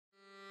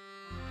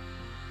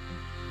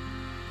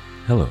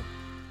Hello.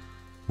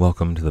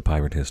 Welcome to the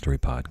Pirate History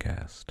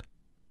Podcast.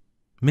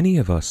 Many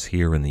of us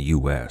here in the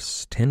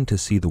U.S. tend to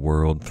see the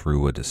world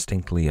through a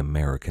distinctly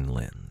American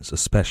lens,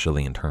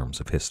 especially in terms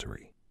of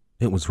history.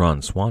 It was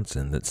Ron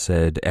Swanson that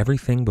said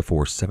everything before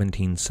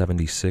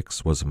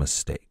 1776 was a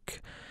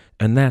mistake,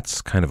 and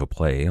that's kind of a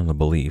play on the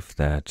belief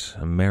that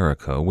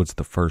America was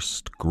the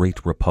first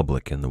great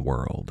republic in the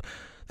world,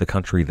 the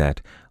country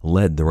that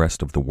led the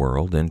rest of the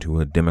world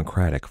into a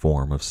democratic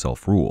form of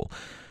self-rule.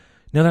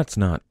 Now, that's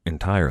not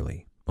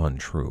entirely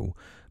untrue,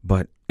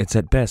 but it's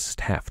at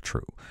best half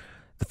true.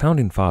 The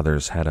Founding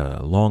Fathers had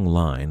a long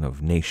line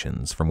of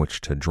nations from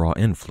which to draw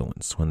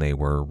influence when they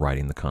were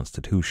writing the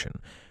Constitution.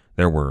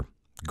 There were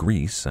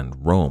Greece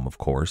and Rome, of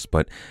course,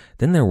 but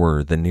then there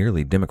were the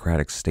nearly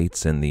democratic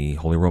states in the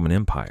Holy Roman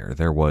Empire.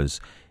 There was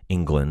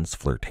England's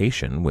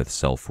flirtation with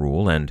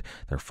self-rule and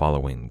their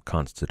following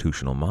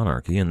constitutional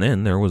monarchy, and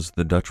then there was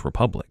the Dutch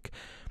Republic.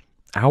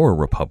 Our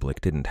republic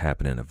didn't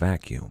happen in a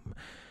vacuum.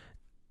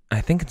 I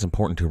think it's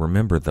important to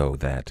remember, though,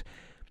 that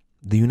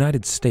the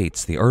United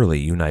States, the early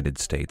United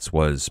States,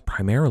 was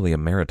primarily a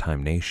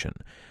maritime nation.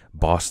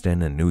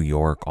 Boston and New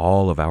York,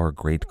 all of our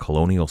great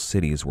colonial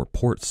cities were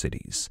port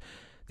cities.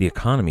 The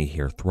economy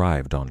here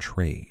thrived on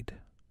trade.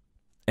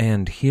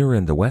 And here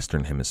in the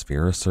Western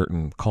Hemisphere, a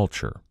certain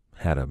culture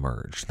had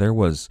emerged. There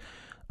was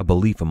a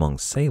belief among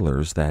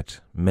sailors that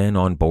men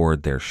on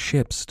board their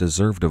ships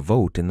deserved a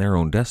vote in their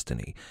own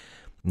destiny.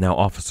 Now,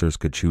 officers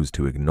could choose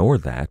to ignore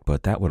that,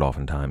 but that would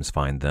oftentimes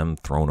find them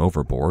thrown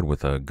overboard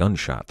with a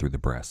gunshot through the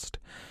breast.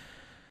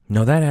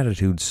 Now, that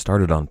attitude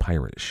started on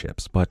pirate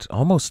ships, but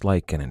almost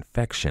like an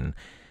infection,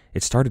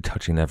 it started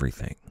touching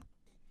everything.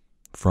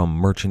 From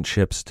merchant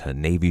ships to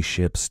navy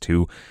ships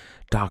to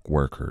dock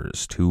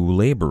workers to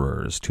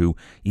laborers to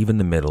even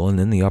the middle and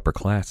then the upper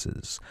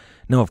classes.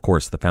 Now, of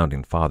course, the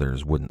Founding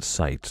Fathers wouldn't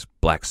cite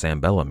Black Sam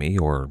Bellamy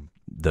or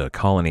the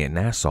colony at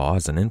Nassau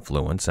as an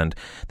influence, and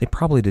they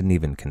probably didn't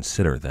even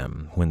consider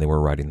them when they were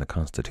writing the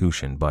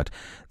Constitution, but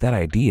that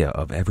idea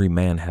of every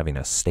man having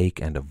a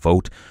stake and a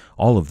vote,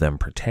 all of them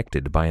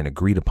protected by an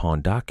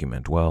agreed-upon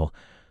document, well,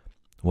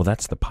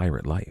 that's the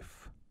pirate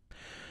life.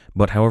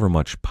 But however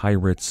much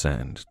pirates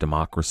and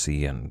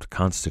democracy and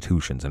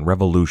constitutions and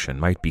revolution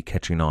might be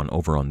catching on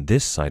over on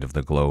this side of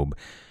the globe,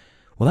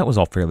 well, that was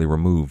all fairly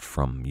removed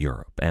from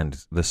Europe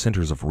and the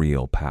centers of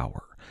real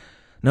power.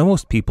 Now,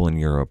 most people in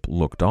Europe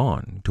looked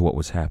on to what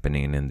was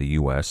happening in the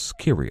U.S.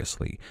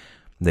 curiously.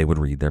 They would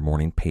read their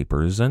morning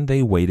papers, and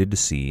they waited to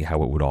see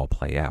how it would all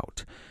play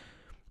out.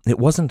 It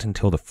wasn't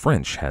until the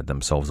French had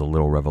themselves a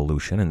little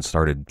revolution and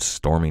started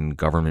storming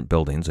government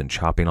buildings and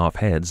chopping off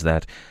heads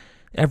that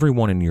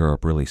everyone in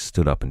Europe really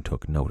stood up and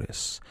took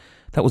notice.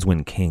 That was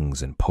when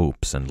kings and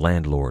popes and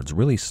landlords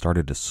really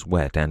started to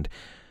sweat, and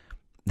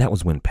that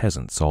was when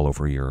peasants all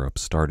over Europe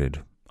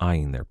started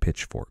eyeing their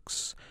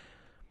pitchforks.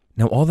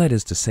 Now, all that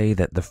is to say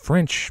that the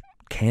French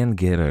can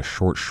get a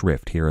short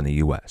shrift here in the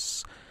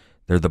U.S.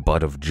 They're the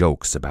butt of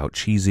jokes about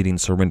cheese-eating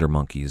surrender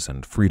monkeys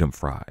and freedom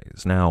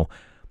fries. Now,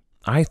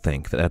 I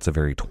think that that's a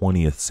very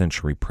 20th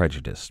century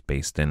prejudice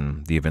based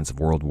in the events of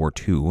World War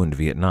II and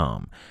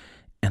Vietnam,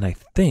 and I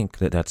think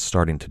that that's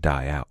starting to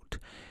die out.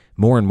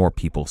 More and more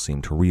people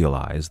seem to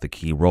realize the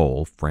key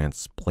role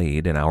France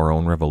played in our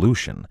own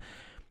revolution,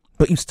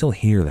 but you still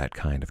hear that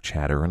kind of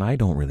chatter, and I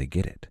don't really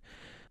get it.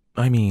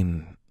 I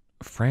mean,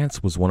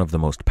 France was one of the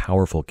most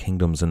powerful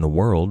kingdoms in the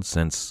world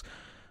since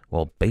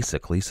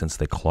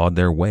they clawed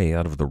their way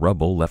out of the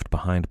rubble left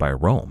behind by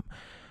Rome.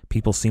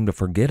 People seem to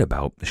forget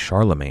about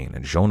Charlemagne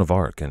and Joan of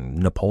Arc and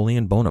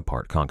Napoleon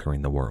Bonaparte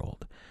conquering the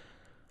world.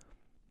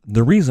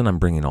 The reason I'm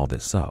bringing all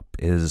this up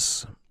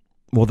is,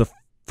 the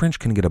French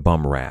can get a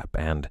bum rap,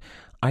 and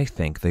I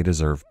think they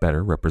deserve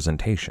better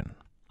representation.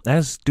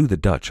 As do the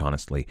Dutch,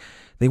 honestly.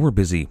 They were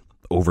busy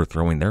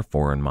overthrowing their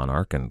foreign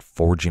monarch and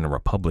forging a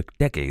republic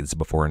decades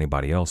before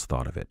anybody else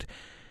thought of it.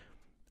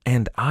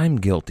 And I'm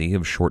guilty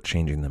of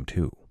shortchanging them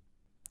too.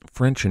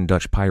 French and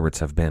Dutch pirates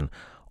have been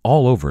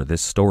all over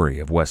this story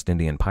of West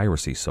Indian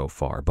piracy so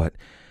far, but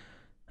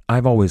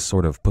I've always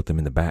sort of put them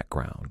in the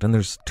background, and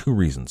there's two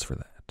reasons for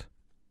that.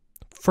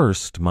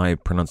 First, my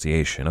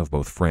pronunciation of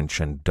both French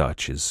and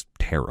Dutch is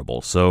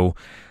terrible, so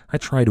I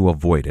try to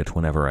avoid it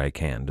whenever I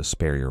can to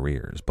spare your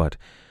ears. But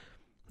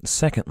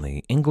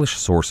secondly, English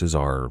sources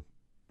are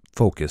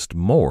focused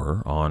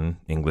more on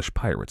English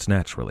pirates,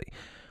 naturally.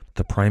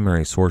 The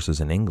primary sources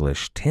in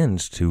English tend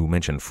to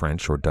mention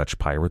French or Dutch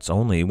pirates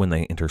only when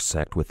they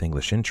intersect with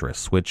English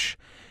interests, which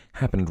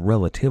happened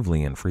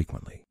relatively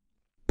infrequently.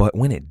 But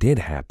when it did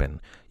happen,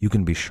 you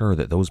can be sure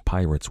that those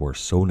pirates were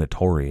so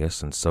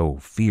notorious and so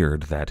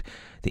feared that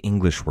the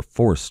English were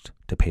forced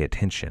to pay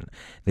attention.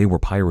 They were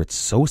pirates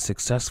so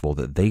successful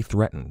that they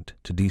threatened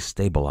to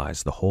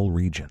destabilize the whole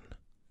region.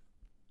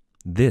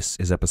 This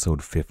is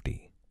episode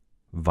 50.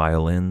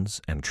 Violins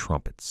and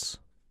Trumpets.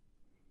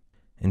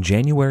 In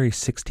January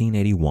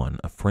 1681,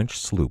 a French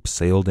sloop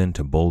sailed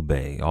into Bull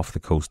Bay off the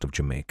coast of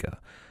Jamaica.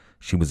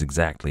 She was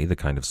exactly the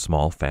kind of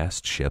small,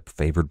 fast ship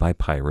favored by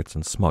pirates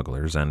and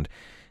smugglers and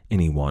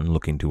anyone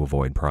looking to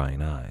avoid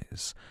prying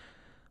eyes.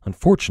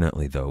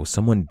 Unfortunately, though,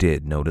 someone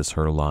did notice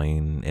her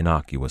lying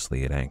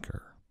innocuously at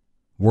anchor.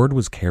 Word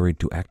was carried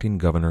to Acting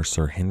Governor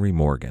Sir Henry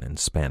Morgan in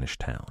Spanish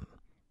Town.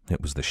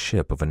 It was the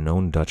ship of a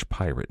known Dutch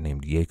pirate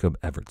named Jacob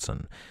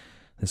Evertson.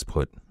 This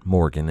put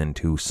Morgan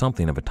into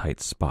something of a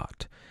tight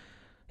spot.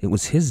 It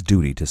was his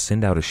duty to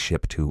send out a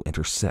ship to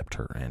intercept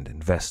her and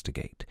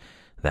investigate.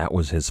 That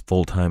was his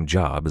full-time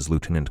job as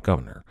lieutenant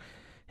governor.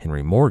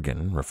 Henry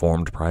Morgan,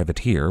 reformed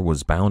privateer,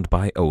 was bound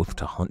by oath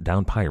to hunt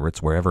down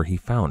pirates wherever he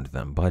found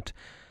them, but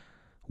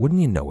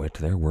wouldn't you know it,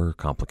 there were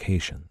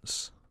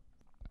complications.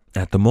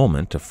 At the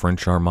moment, a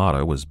French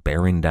armada was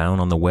bearing down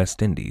on the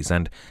West Indies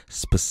and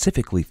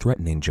specifically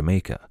threatening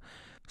Jamaica.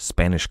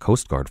 Spanish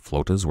Coast Guard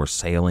flotas were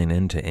sailing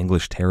into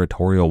English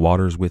territorial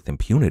waters with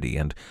impunity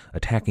and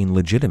attacking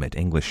legitimate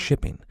English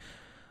shipping.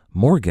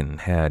 Morgan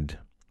had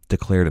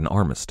declared an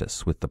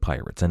armistice with the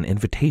pirates, an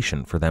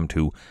invitation for them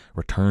to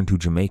return to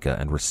Jamaica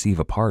and receive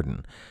a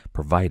pardon,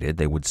 provided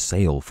they would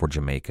sail for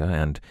Jamaica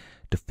and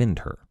defend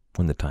her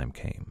when the time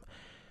came.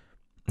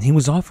 He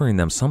was offering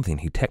them something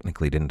he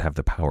technically didn't have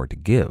the power to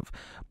give,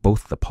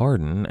 both the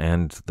pardon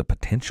and the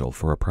potential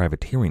for a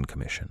privateering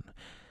commission.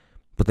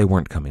 But they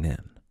weren't coming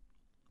in.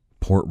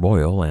 Port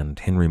Royal and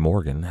Henry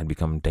Morgan had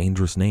become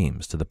dangerous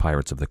names to the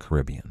pirates of the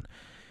Caribbean.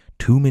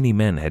 Too many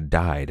men had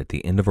died at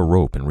the end of a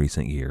rope in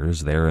recent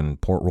years there in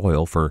Port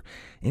Royal for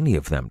any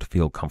of them to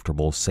feel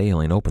comfortable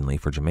sailing openly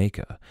for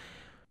Jamaica.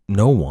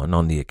 No one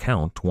on the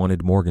account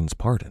wanted Morgan's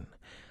pardon.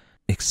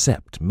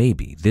 Except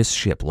maybe this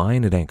ship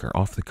lying at anchor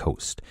off the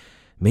coast.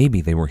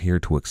 Maybe they were here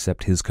to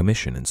accept his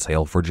commission and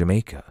sail for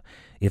Jamaica.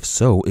 If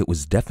so, it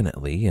was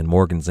definitely in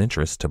Morgan's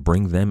interest to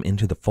bring them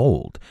into the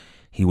fold.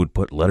 He would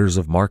put letters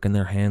of marque in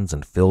their hands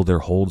and fill their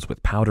holds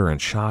with powder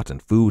and shot and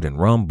food and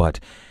rum, but,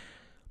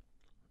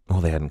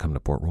 well, they hadn't come to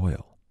Port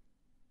Royal.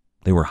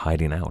 They were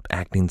hiding out,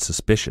 acting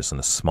suspicious in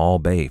a small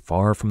bay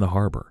far from the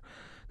harbor.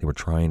 They were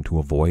trying to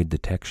avoid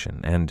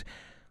detection, and,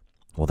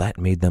 well, that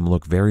made them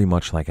look very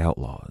much like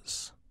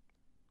outlaws.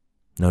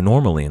 Now,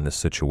 normally in this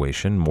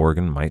situation,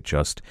 Morgan might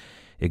just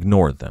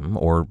ignore them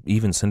or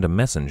even send a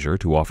messenger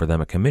to offer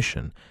them a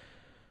commission.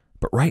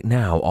 But right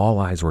now, all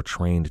eyes were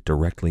trained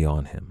directly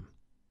on him.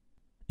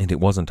 And it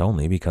wasn't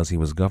only because he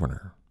was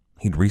governor.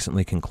 He'd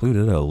recently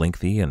concluded a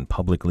lengthy and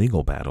public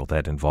legal battle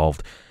that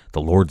involved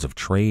the Lords of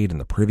Trade and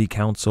the Privy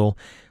Council.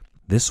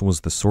 This was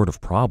the sort of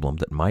problem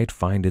that might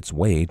find its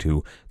way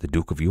to the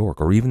Duke of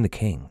York or even the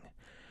King.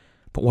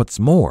 But what's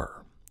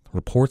more,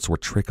 reports were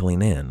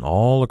trickling in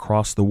all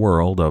across the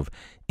world of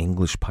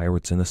English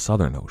pirates in the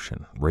Southern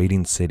Ocean,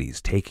 raiding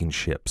cities, taking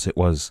ships. It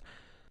was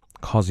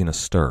causing a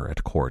stir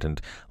at court, and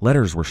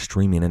letters were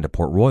streaming into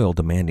Port Royal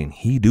demanding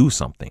he do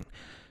something.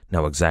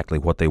 Now, exactly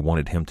what they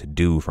wanted him to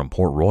do from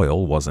Port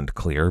Royal wasn't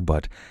clear,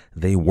 but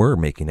they were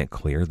making it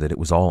clear that it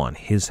was all on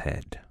his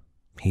head.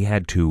 He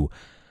had to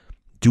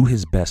do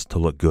his best to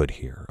look good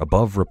here,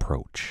 above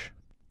reproach.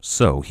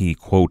 So he,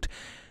 quote,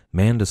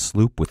 manned a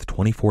sloop with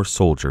 24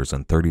 soldiers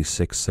and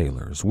 36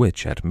 sailors,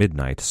 which at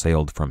midnight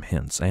sailed from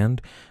hence,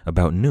 and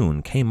about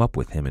noon came up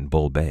with him in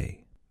Bull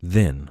Bay.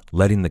 Then,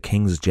 letting the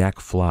King's Jack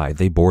fly,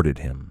 they boarded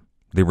him.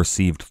 They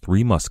received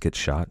 3 musket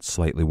shots,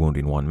 slightly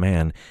wounding 1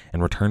 man,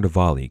 and returned a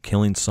volley,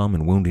 killing some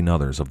and wounding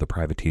others of the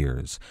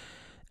privateers.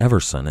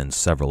 Everson and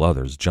several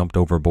others jumped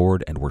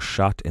overboard and were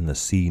shot in the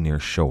sea near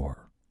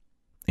shore.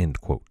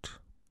 End quote.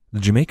 The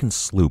Jamaican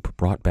sloop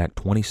brought back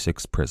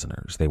 26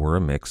 prisoners. They were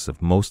a mix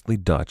of mostly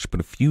Dutch,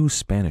 but a few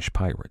Spanish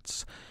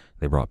pirates.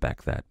 They brought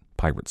back that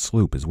pirate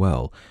sloop as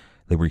well.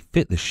 They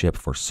refit the ship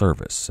for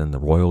service in the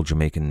Royal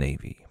Jamaican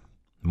Navy.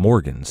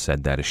 Morgan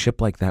said that a ship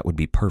like that would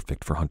be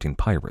perfect for hunting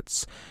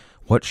pirates.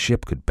 What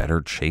ship could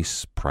better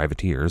chase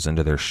privateers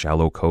into their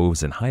shallow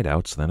coves and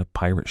hideouts than a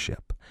pirate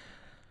ship?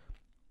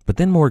 But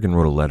then Morgan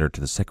wrote a letter to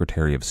the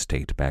Secretary of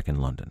State back in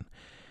London.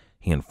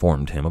 He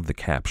informed him of the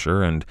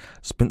capture and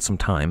spent some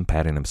time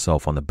patting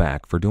himself on the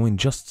back for doing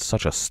just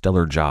such a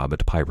stellar job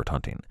at pirate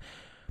hunting.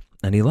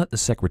 And he let the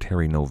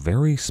secretary know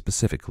very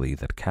specifically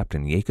that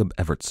Captain Jacob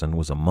Evertson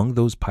was among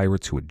those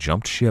pirates who had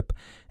jumped ship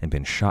and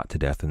been shot to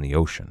death in the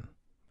ocean.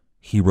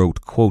 He wrote,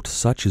 quote,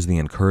 such is the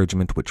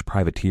encouragement which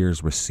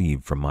privateers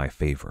receive from my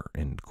favor,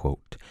 end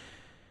quote.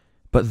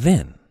 But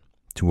then,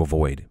 to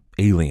avoid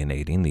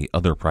alienating the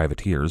other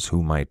privateers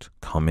who might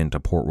come into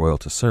Port Royal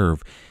to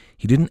serve,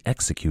 he didn't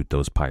execute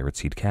those pirates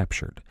he'd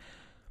captured.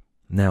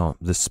 Now,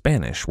 the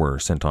Spanish were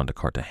sent on to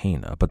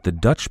Cartagena, but the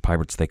Dutch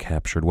pirates they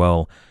captured,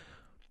 well,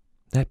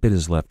 that bit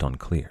is left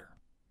unclear.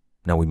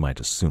 Now, we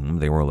might assume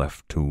they were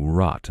left to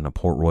rot in a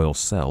Port Royal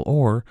cell,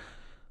 or,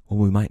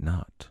 well, we might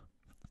not.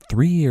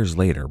 3 years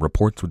later,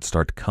 reports would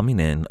start coming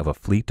in of a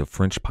fleet of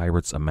French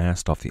pirates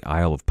amassed off the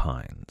Isle of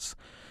Pines.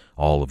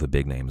 All of the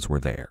big names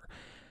were there,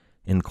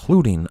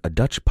 including a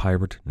Dutch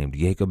pirate named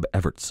Jacob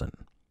Evertson,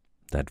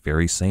 that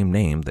very same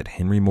name that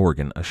Henry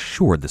Morgan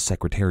assured the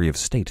Secretary of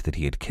State that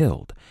he had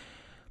killed.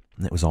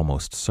 It was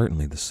almost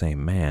certainly the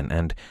same man,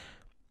 and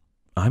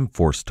I'm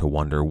forced to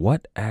wonder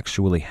what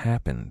actually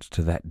happened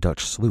to that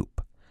Dutch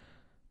sloop.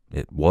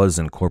 It was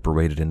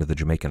incorporated into the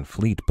Jamaican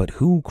fleet, but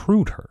who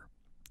crewed her?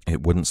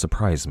 It wouldn't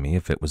surprise me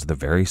if it was the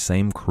very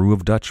same crew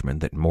of Dutchmen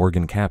that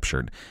Morgan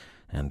captured,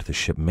 and the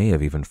ship may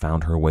have even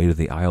found her way to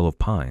the Isle of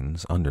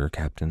Pines under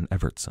Captain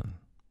Evertson.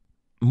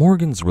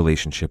 Morgan's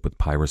relationship with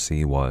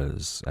piracy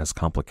was as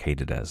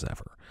complicated as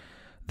ever.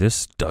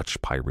 This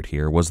Dutch pirate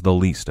here was the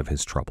least of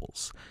his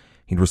troubles.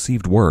 He'd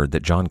received word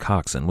that John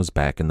Coxon was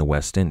back in the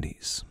West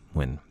Indies,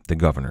 when the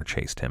governor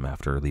chased him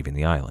after leaving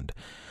the island.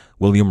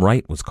 William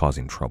Wright was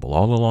causing trouble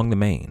all along the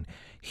Main.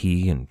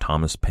 He and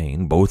Thomas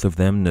Paine, both of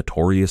them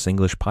notorious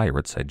English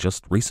pirates, had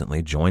just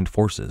recently joined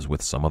forces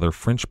with some other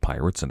French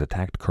pirates and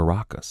attacked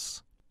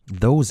Caracas.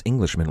 Those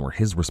Englishmen were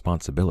his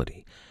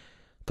responsibility.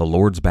 The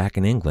lords back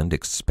in England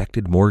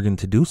expected Morgan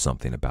to do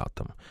something about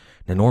them.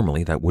 Now,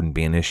 normally that wouldn't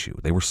be an issue.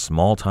 They were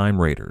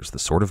small-time raiders, the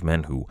sort of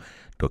men who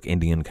took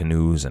Indian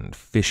canoes and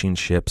fishing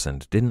ships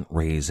and didn't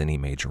raise any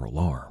major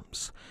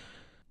alarms.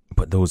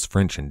 But those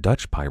French and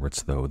Dutch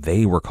pirates, though,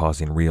 they were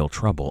causing real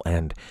trouble,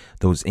 and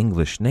those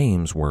English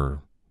names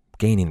were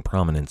gaining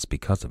prominence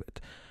because of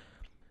it.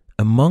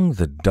 Among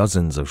the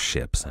dozens of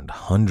ships and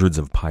hundreds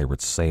of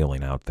pirates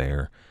sailing out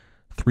there,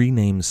 3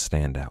 names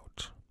stand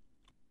out.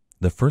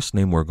 The first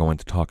name we're going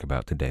to talk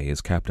about today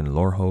is Captain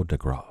Michel de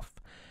Grammont.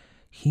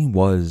 He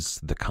was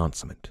the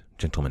consummate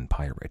gentleman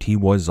pirate. He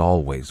was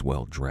always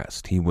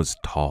well-dressed. He was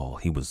tall,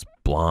 he was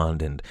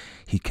blond, and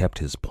he kept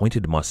his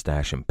pointed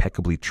mustache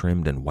impeccably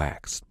trimmed and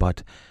waxed.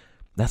 But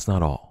that's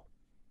not all.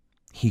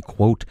 He,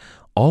 quote,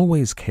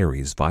 always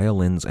carries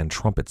violins and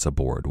trumpets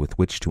aboard with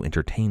which to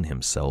entertain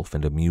himself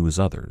and amuse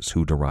others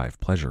who derive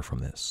pleasure from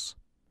this.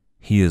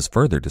 He is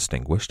further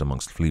distinguished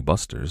amongst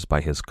fleabusters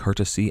by his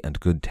courtesy and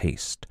good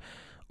taste.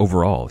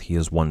 Overall, he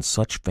has won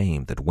such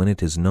fame that when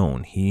it is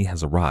known he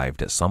has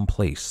arrived at some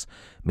place,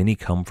 many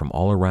come from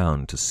all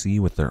around to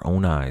see with their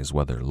own eyes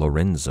whether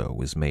Lorenzo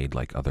is made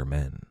like other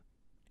men.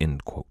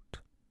 End quote.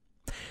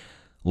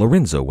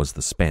 Lorenzo was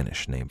the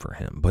Spanish name for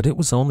him, but it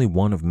was only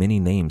one of many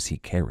names he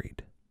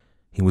carried.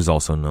 He was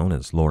also known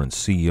as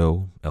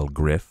Lorencillo, El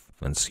Grif,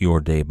 and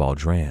Sieur de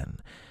Baldran.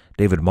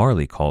 David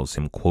Marley calls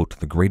him, quote,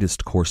 the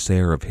greatest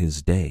corsair of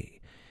his day.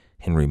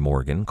 Henry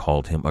Morgan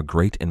called him a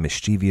great and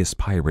mischievous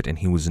pirate, and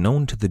he was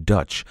known to the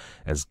Dutch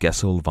as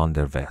Gesel van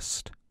der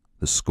West,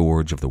 the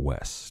Scourge of the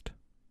West.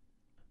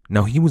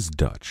 Now, he was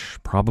Dutch,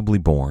 probably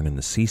born in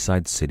the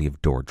seaside city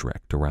of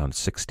Dordrecht around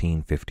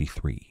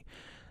 1653.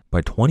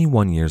 By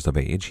 21 years of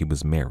age, he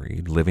was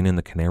married, living in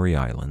the Canary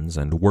Islands,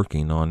 and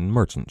working on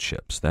merchant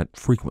ships that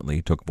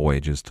frequently took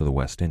voyages to the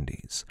West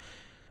Indies.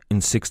 In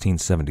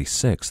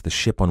 1676, the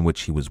ship on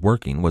which he was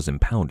working was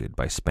impounded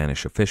by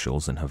Spanish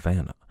officials in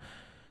Havana.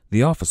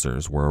 The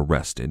officers were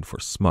arrested for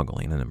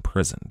smuggling and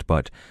imprisoned,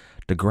 but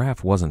de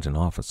Graaf wasn't an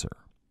officer.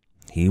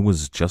 He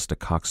was just a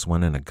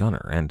coxswain and a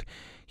gunner, and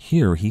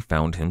here he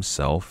found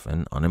himself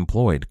an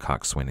unemployed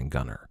coxswain and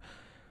gunner.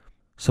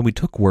 So he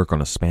took work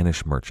on a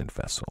Spanish merchant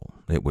vessel.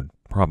 It would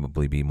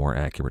probably be more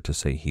accurate to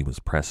say he was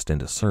pressed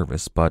into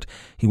service, but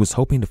he was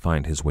hoping to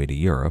find his way to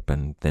Europe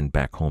and then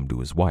back home to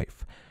his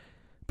wife.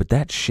 But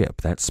that ship,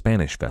 that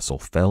Spanish vessel,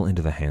 fell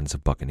into the hands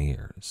of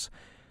buccaneers.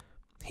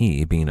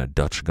 He, being a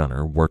Dutch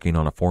gunner working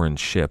on a foreign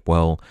ship,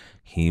 well,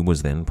 he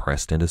was then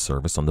pressed into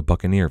service on the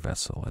buccaneer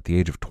vessel at the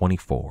age of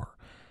 24.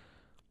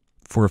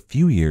 For a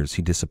few years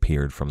he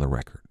disappeared from the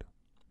record.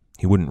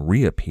 He wouldn't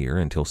reappear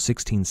until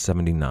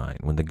 1679,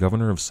 when the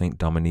governor of St.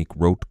 Dominique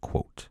wrote,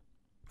 quote,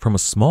 from a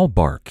small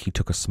bark he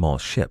took a small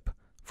ship,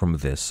 from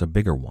this a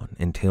bigger one,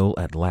 until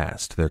at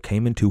last there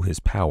came into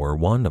his power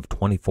one of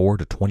 24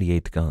 to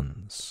 28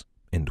 guns.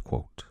 End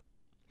quote.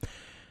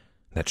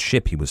 That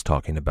ship he was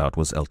talking about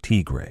was El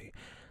Tigre.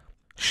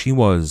 She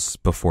was,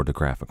 before de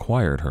Graaf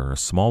acquired her, a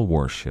small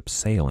warship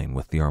sailing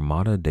with the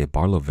Armada de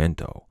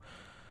Barlovento.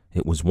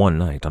 It was one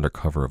night under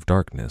cover of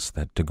darkness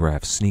that de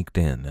Graaf sneaked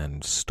in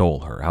and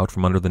stole her out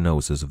from under the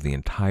noses of the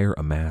entire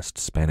amassed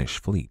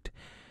Spanish fleet.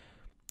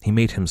 He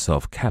made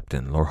himself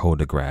Captain Michel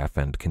de Graaf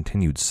and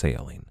continued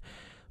sailing,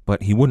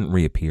 but he wouldn't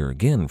reappear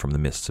again from the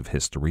mists of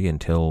history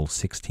until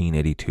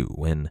 1682,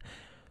 when,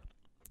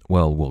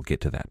 well, we'll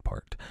get to that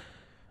part.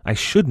 I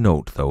should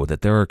note, though,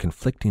 that there are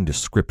conflicting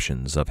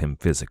descriptions of him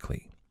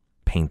physically.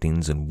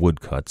 Paintings and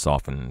woodcuts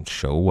often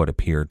show what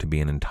appeared to be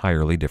an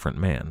entirely different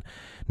man.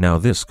 Now,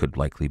 this could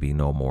likely be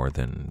no more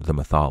than the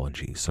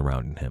mythology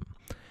surrounding him.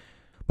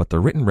 But the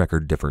written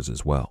record differs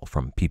as well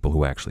from people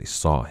who actually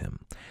saw him.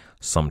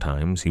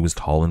 Sometimes he was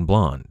tall and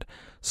blond.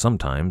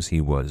 Sometimes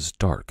he was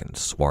dark and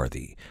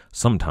swarthy.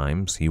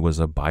 Sometimes he was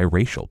a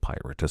biracial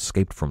pirate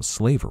escaped from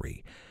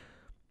slavery.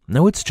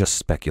 Now, it's just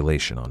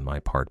speculation on my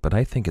part, but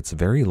I think it's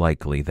very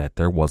likely that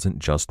there wasn't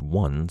just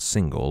one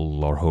single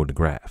Michel de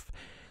Graaf.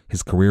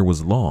 His career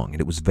was long,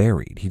 and it was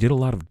varied. He did a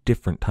lot of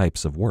different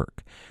types of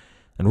work,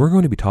 and we're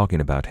going to be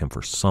talking about him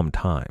for some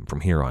time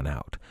from here on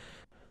out.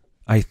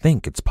 I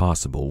think it's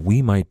possible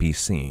we might be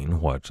seeing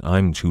what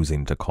I'm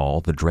choosing to call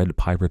the Dread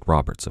Pirate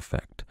Roberts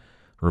effect.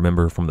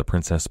 Remember from The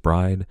Princess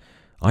Bride?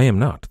 I am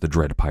not the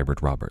Dread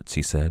Pirate Roberts,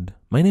 he said.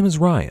 My name is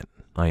Ryan.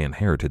 I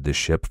inherited this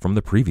ship from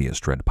the previous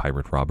Dread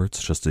Pirate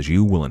Roberts, just as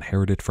you will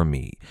inherit it from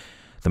me.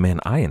 The man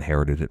I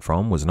inherited it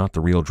from was not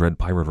the real Dread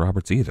Pirate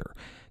Roberts either.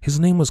 His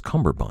name was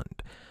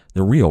Cumberbund.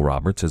 The real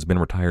Roberts has been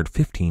retired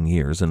 15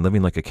 years and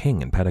living like a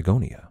king in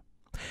Patagonia.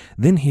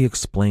 Then he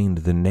explained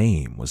the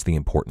name was the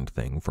important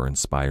thing for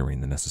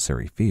inspiring the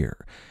necessary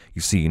fear.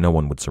 You see, no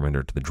one would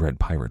surrender to the Dread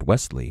Pirate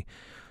Wesley.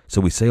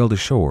 So we sailed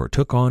ashore,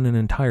 took on an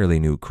entirely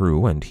new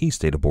crew, and he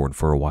stayed aboard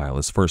for a while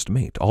as first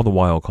mate, all the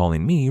while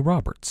calling me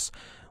Roberts.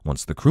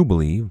 Once the crew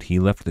believed, he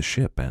left the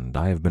ship, and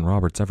I have been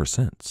Roberts ever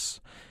since.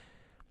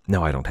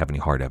 Now, I don't have any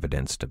hard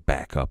evidence to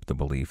back up the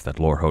belief that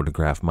Lord de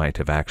Graaf might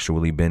have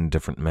actually been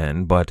different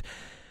men, but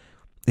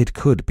it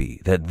could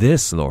be that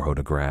this Lord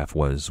de Graaf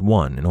was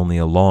one in only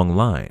a long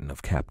line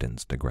of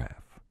Captains de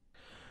Graaf.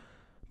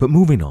 But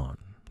moving on,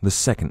 the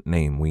second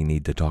name we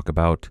need to talk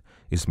about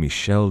is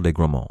Michel de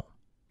Grammont.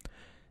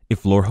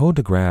 If Lord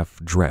de Graaf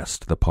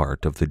dressed the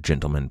part of the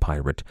gentleman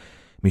pirate,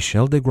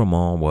 Michel de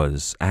Grammont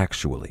was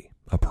actually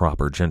a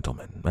proper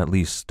gentleman, at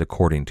least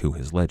according to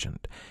his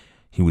legend.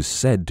 He was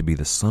said to be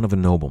the son of a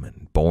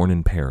nobleman, born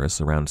in Paris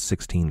around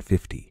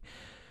 1650.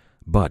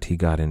 But he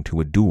got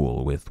into a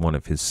duel with one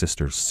of his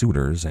sister's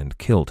suitors and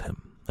killed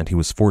him, and he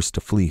was forced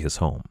to flee his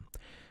home.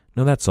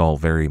 Now that's all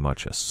very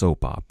much a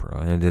soap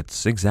opera, and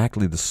it's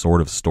exactly the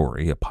sort of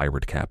story a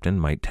pirate captain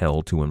might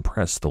tell to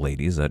impress the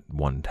ladies at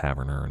one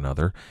tavern or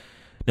another.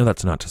 Now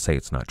that's not to say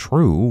it's not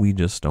true, we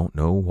just don't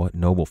know what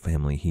noble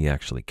family he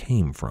actually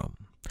came from.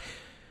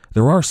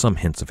 There are some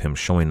hints of him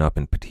showing up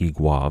in Petit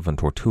Goave and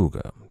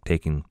Tortuga,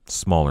 taking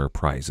smaller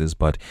prizes,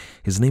 but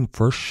his name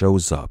first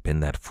shows up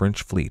in that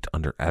French fleet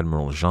under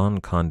Admiral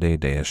Jean-Condé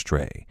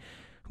d'Estrées.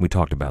 We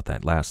talked about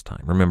that last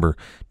time. Remember,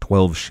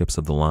 12 ships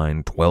of the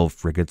line, 12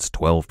 frigates,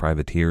 12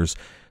 privateers,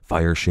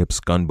 fire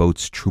ships,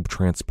 gunboats, troop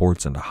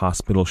transports, and a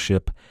hospital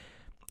ship.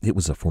 It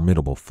was a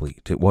formidable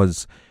fleet. It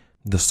was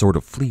the sort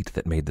of fleet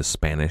that made the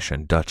Spanish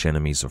and Dutch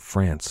enemies of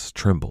France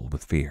tremble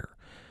with fear.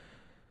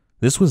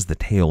 This was the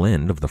tail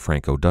end of the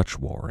Franco-Dutch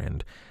War,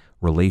 and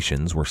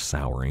relations were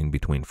souring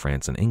between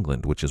France and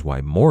England, which is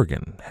why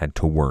Morgan had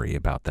to worry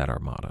about that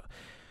armada.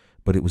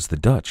 But it was the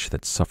Dutch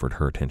that suffered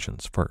her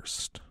attentions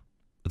first.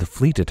 The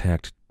fleet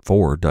attacked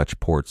 4 Dutch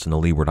ports in the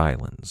Leeward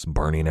Islands,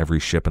 burning every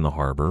ship in the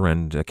harbor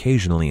and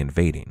occasionally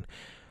invading.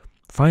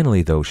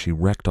 Finally, though, she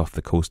wrecked off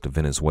the coast of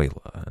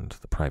Venezuela, and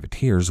the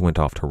privateers went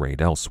off to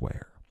raid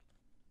elsewhere.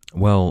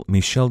 Well,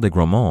 Michel de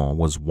Grammont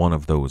was one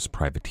of those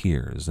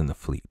privateers in the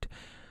fleet.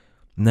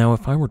 Now,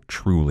 if I were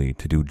truly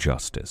to do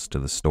justice to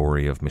the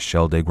story of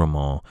Michel de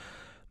Grammont,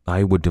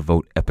 I would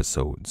devote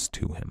episodes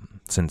to him,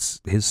 since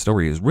his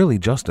story is really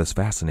just as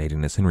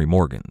fascinating as Henry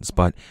Morgan's,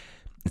 but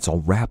it's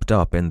all wrapped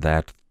up in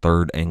that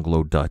Third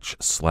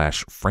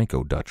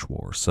Anglo-Dutch/Franco-Dutch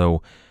War,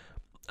 so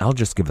I'll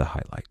just give the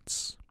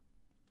highlights.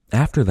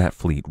 After that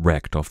fleet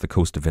wrecked off the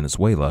coast of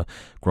Venezuela,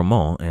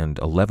 Grammont and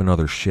 11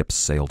 other ships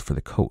sailed for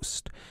the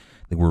coast.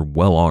 They were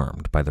well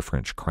armed by the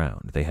French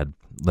crown. They had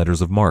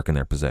letters of marque in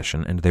their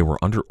possession, and they were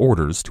under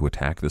orders to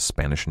attack the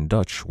Spanish and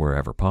Dutch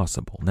wherever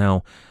possible.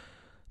 Now,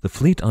 the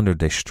fleet under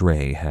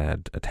d'Estrées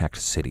had attacked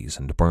cities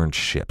and burned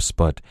ships,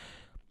 but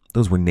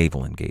those were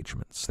naval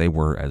engagements. They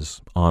were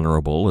as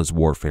honorable as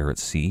warfare at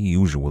sea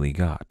usually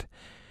got.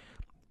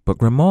 But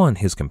Grammont and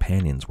his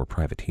companions were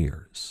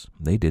privateers.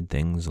 They did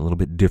things a little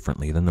bit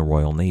differently than the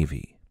Royal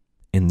Navy.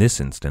 In this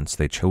instance,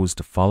 they chose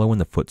to follow in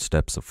the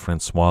footsteps of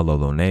Francois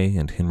l'Olonnais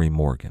and Henry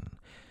Morgan.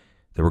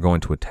 They were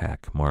going to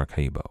attack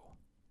Maracaibo.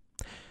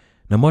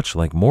 Now, much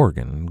like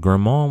Morgan,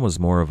 Grammont was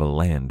more of a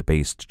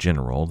land-based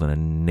general than a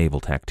naval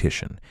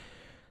tactician,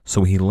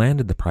 so he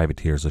landed the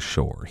privateers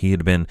ashore. He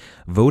had been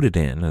voted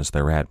in as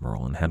their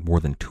admiral and had more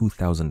than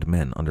 2,000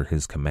 men under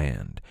his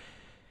command.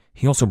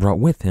 He also brought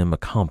with him a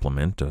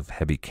complement of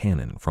heavy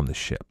cannon from the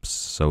ships,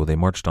 so they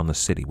marched on the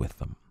city with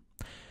them.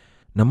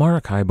 Now,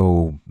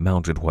 Maracaibo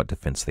mounted what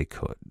defense they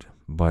could,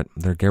 but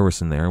their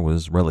garrison there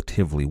was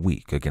relatively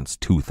weak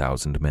against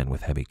 2,000 men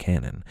with heavy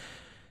cannon.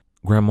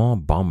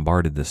 Grammont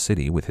bombarded the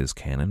city with his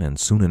cannon, and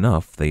soon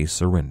enough they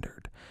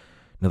surrendered.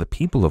 Now, the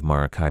people of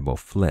Maracaibo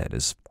fled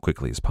as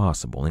quickly as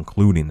possible,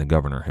 including the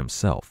governor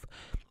himself.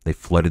 They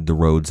flooded the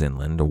roads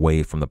inland,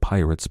 away from the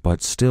pirates,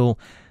 but still,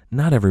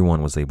 not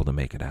everyone was able to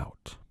make it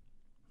out.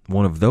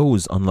 One of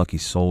those unlucky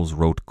souls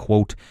wrote,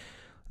 quote,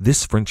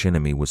 "This French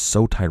enemy was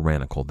so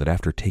tyrannical that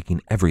after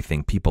taking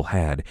everything people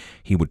had,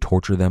 he would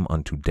torture them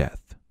unto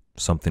death,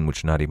 something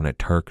which not even a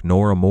Turk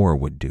nor a Moor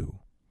would do."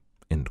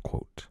 End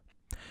quote.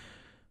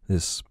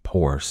 This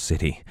poor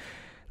city.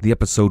 The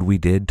episode we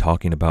did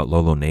talking about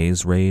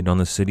l'Olonnais's raid on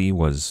the city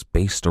was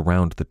based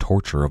around the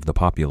torture of the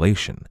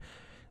population.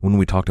 When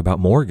we talked about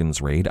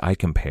Morgan's raid, I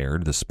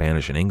compared the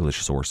Spanish and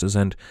English sources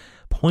and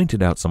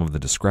pointed out some of the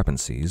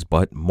discrepancies,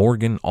 but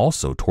Morgan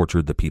also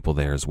tortured the people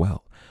there as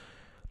well.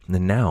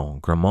 And now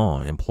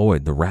Grammont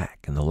employed the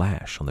rack and the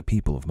lash on the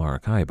people of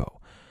Maracaibo.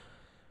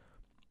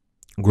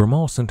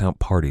 Grammont sent out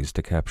parties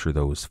to capture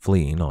those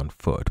fleeing on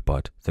foot,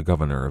 but the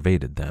governor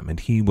evaded them, and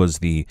he was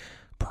the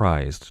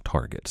prized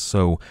target.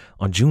 So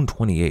on June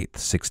 28,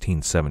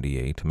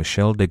 1678,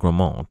 Michel de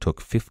Grammont took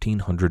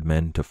 1,500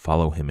 men to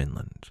follow him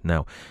inland.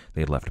 Now,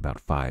 they had left about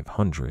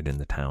 500 in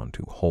the town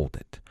to hold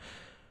it.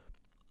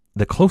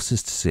 The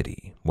closest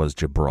city was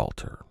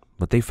Gibraltar,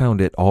 but they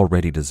found it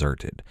already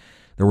deserted.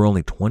 There were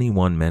only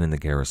 21 men in the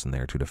garrison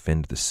there to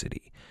defend the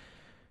city.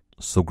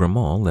 So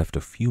Grammont left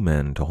a few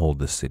men to hold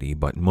the city,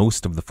 but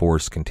most of the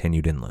force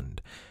continued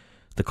inland.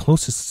 The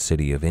closest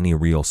city of any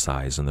real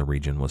size in the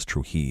region was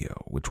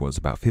Trujillo, which was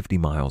about 50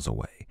 miles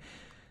away.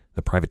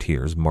 The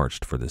privateers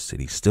marched for the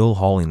city, still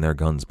hauling their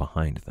guns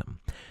behind them.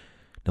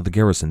 Now, the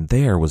garrison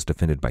there was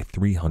defended by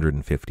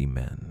 350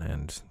 men,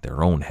 and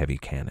their own heavy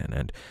cannon,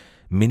 and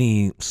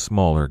many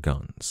smaller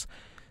guns.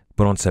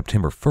 But on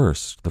September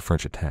 1st, the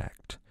French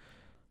attacked.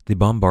 They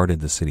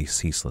bombarded the city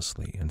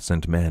ceaselessly and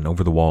sent men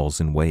over the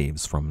walls in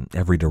waves from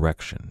every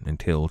direction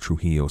until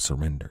Trujillo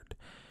surrendered.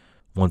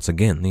 Once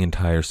again, the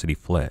entire city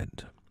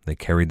fled. They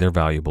carried their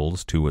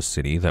valuables to a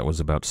city that was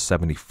about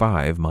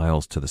 75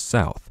 miles to the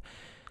south.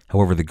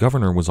 However, the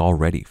governor was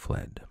already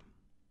fled.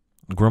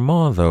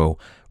 Grammont, though,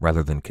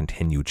 rather than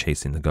continue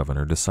chasing the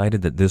governor,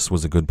 decided that this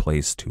was a good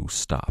place to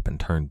stop and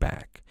turn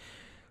back.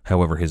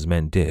 However, his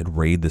men did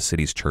raid the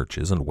city's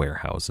churches and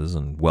warehouses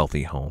and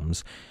wealthy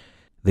homes.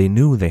 They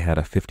knew they had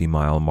a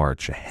 50-mile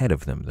march ahead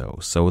of them, though,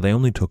 so they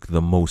only took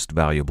the most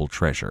valuable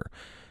treasure,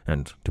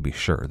 and, to be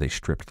sure, they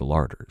stripped the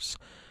larders.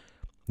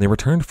 They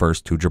returned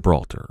first to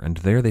Gibraltar, and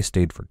there they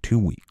stayed for 2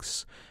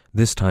 weeks.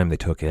 This time they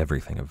took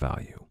everything of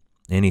value.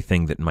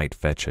 Anything that might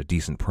fetch a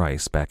decent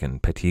price back in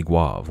Petit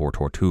Goave or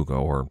Tortuga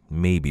or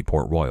maybe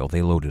Port Royal,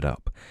 they loaded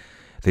up.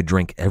 They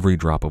drank every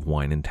drop of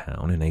wine in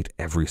town and ate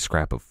every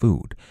scrap of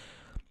food.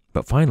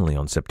 But finally,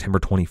 on September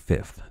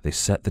 25th, they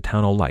set the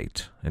town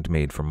alight and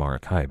made for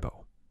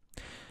Maracaibo.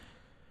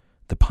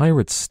 The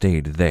pirates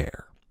stayed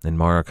there in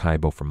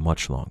Maracaibo for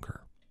much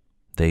longer.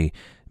 They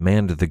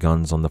manned the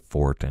guns on the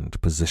fort and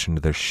positioned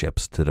their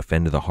ships to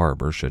defend the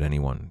harbor should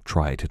anyone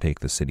try to take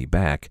the city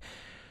back.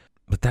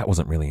 But that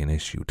wasn't really an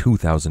issue.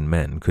 2,000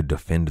 men could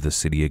defend the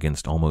city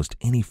against almost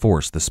any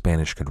force the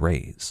Spanish could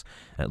raise,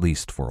 at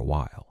least for a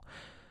while.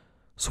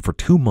 So for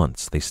 2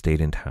 months they stayed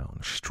in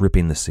town,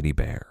 stripping the city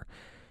bare.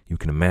 You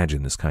can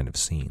imagine this kind of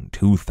scene.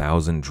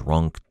 2,000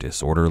 drunk,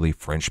 disorderly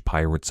French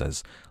pirates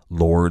as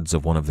lords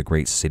of one of the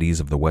great cities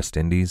of the West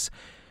Indies.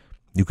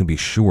 You can be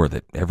sure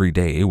that every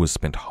day was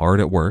spent hard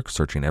at work,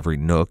 searching every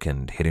nook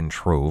and hidden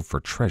trove for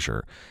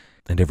treasure,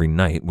 and every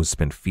night was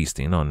spent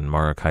feasting on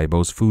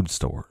Maracaibo's food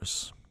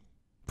stores.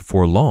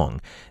 Before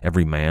long,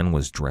 every man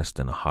was dressed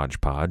in a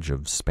hodgepodge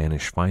of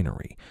Spanish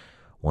finery,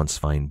 once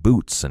fine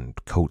boots and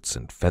coats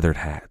and feathered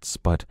hats,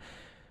 but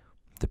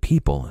the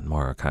people in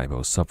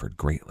Maracaibo suffered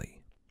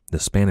greatly. The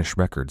Spanish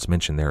records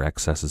mention their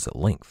excesses at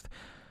length,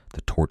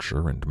 the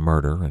torture and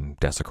murder and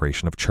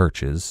desecration of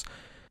churches.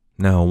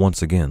 Now,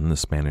 once again, the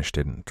Spanish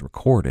didn't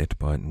record it,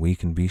 but we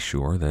can be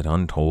sure that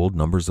untold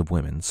numbers of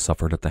women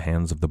suffered at the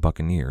hands of the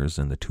buccaneers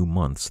in the 2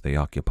 months they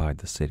occupied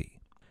the city.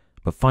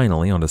 But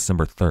finally, on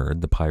December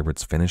 3rd, the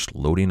pirates finished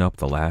loading up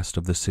the last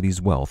of the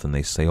city's wealth and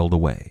they sailed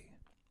away.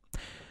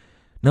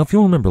 Now, if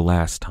you'll remember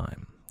last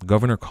time,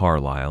 Governor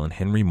Carlisle and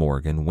Henry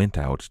Morgan went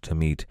out to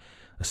meet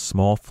a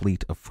small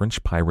fleet of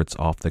French pirates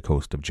off the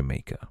coast of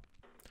Jamaica.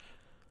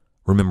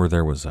 Remember,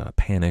 there was a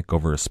panic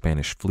over a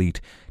Spanish fleet.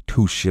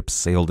 2 ships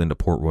sailed into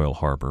Port Royal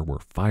Harbor, were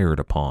fired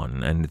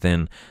upon, and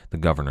then the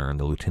governor and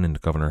the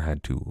lieutenant governor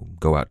had to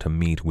go out to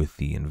meet with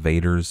the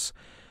invaders.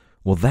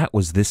 Well, that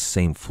was this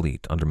same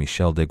fleet under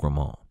Michel de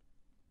Grammont.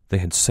 They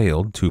had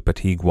sailed to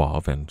Petit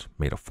Goave and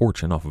made a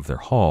fortune off of their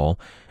haul,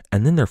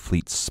 and then their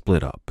fleet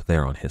split up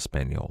there on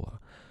Hispaniola.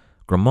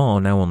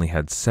 Grammont now only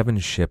had 7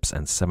 ships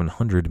and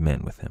 700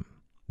 men with him,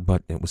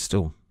 but it was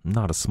still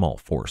not a small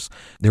force.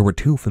 There were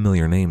 2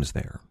 familiar names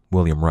there,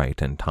 William Wright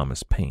and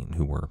Thomas Paine,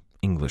 who were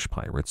English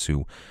pirates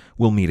who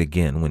we'll meet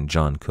again when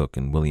John Cook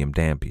and William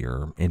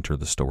Dampier enter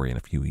the story in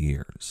a few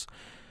years.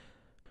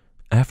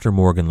 After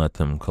Morgan let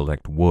them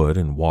collect wood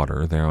and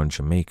water there on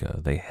Jamaica,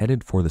 they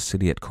headed for the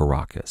city at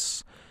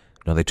Caracas.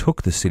 Now, they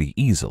took the city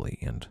easily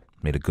and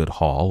made a good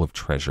haul of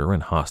treasure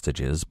and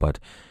hostages, but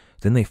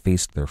then they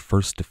faced their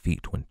first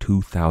defeat when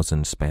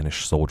 2,000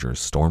 Spanish soldiers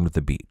stormed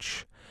the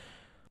beach.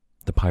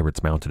 The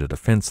pirates mounted a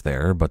defense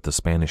there, but the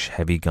Spanish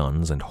heavy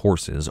guns and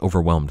horses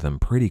overwhelmed them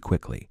pretty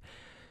quickly.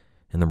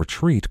 In the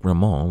retreat,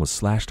 Grammont was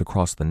slashed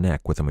across the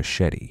neck with a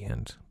machete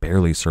and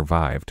barely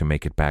survived to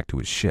make it back to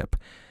his ship.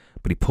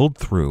 But he pulled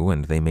through,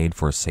 and they made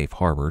for a safe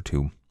harbor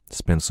to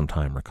spend some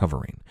time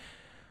recovering.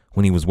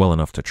 When he was well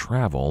enough to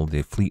travel,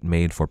 the fleet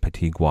made for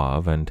Petit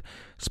Goave and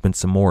spent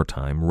some more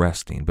time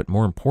resting, but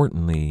more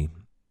importantly,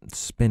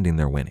 spending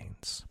their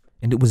winnings.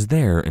 And it was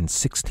there in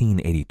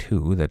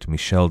 1682 that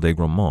Michel de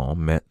Grammont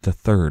met the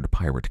 3rd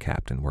pirate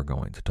captain we're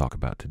going to talk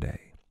about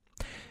today.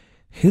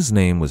 His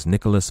name was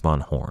Nicholas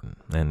von Hoorn,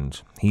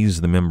 and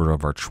he's the member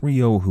of our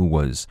trio who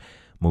was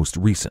most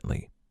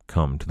recently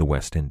come to the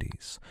West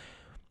Indies.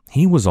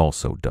 He was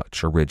also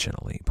Dutch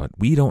originally, but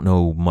we don't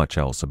know much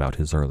else about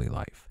his early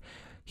life.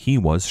 He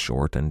was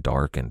short and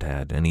dark and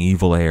had an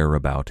evil air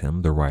about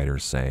him, the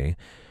writers say,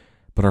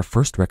 but our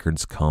first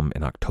records come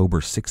in October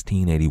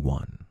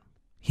 1681.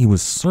 He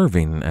was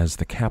serving as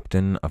the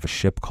captain of a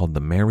ship called the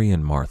Mary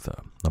and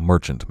Martha, a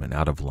merchantman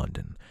out of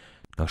London.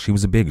 Now, she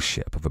was a big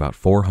ship of about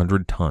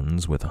 400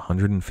 tons with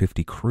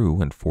 150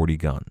 crew and 40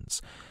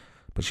 guns,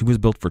 but she was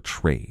built for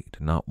trade,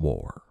 not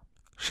war.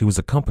 She was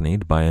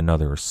accompanied by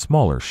another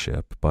smaller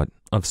ship, but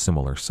of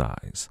similar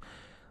size.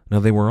 Now,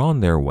 they were on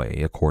their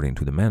way, according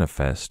to the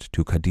manifest,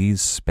 to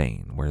Cadiz,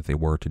 Spain, where they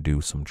were to do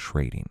some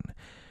trading.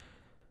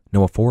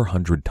 Now, a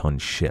 400-ton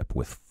ship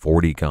with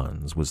 40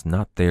 guns was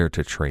not there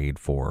to trade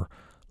for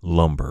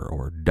lumber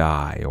or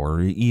dye or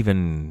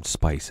even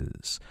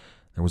spices.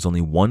 There was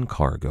only one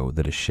cargo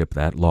that a ship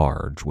that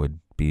large would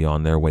be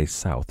on their way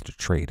south to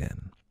trade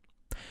in.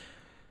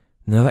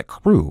 Now, that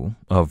crew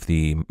of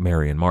the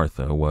Mary and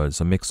Martha was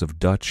a mix of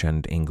Dutch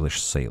and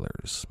English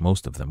sailors.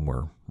 Most of them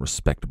were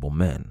respectable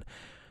men.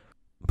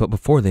 But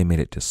before they made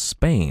it to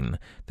Spain,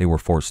 they were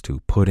forced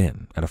to put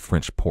in at a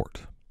French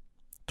port.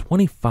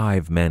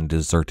 25 men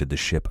deserted the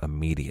ship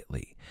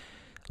immediately.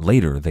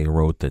 Later, they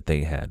wrote that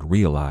they had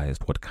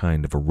realized what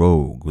kind of a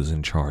rogue was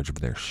in charge of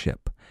their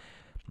ship,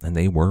 and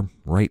they were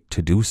right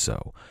to do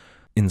so.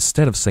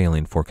 Instead of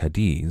sailing for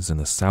Cadiz in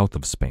the south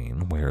of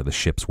Spain, where the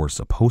ships were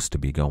supposed to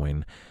be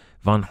going,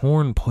 Van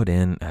Hoorn put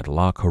in at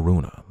La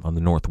Coruna on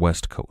the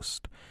northwest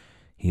coast.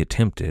 He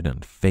attempted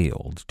and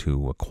failed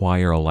to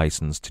acquire a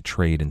license to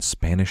trade in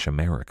Spanish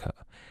America.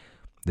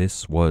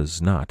 This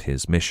was not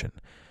his mission.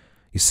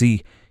 You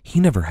see, he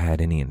never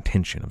had any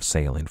intention of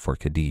sailing for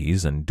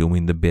Cadiz and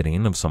doing the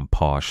bidding of some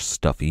posh,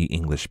 stuffy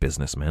English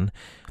businessman.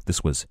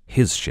 This was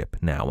his ship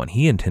now, and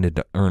he intended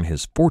to earn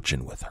his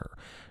fortune with her,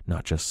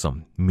 not just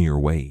some mere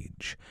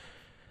wage.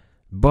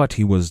 But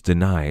he was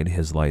denied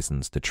his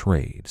license to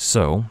trade,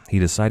 so he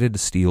decided to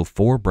steal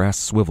 4 brass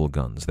swivel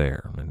guns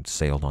there and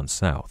sailed on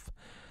south.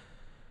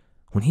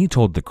 When he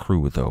told the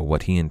crew, though,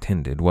 what he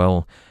intended,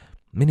 well,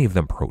 many of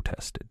them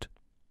protested.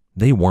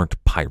 They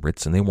weren't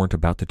pirates, and they weren't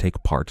about to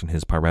take part in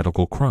his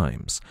piratical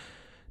crimes.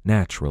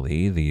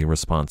 Naturally, the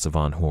response of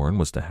Van Hoorn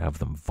was to have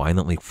them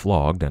violently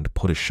flogged and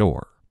put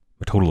ashore.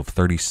 A total of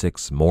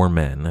 36 more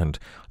men, and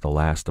the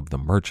last of the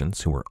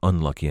merchants who were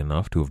unlucky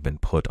enough to have been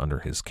put under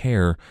his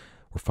care,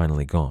 were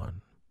finally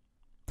gone.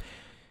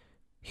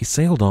 He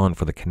sailed on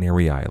for the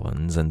Canary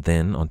Islands and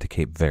then on to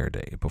Cape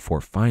Verde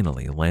before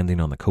finally landing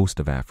on the coast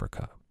of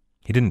Africa.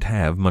 He didn't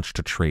have much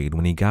to trade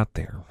when he got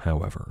there,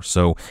 however,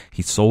 so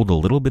he sold a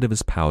little bit of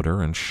his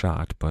powder and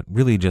shot, but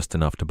really just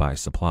enough to buy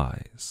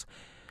supplies.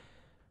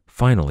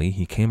 Finally,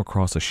 he came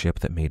across a ship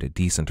that made a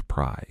decent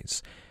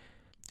prize.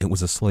 It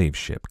was a slave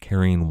ship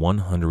carrying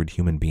 100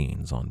 human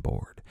beings on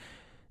board.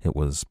 It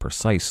was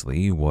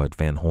precisely what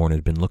Van Hoorn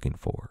had been looking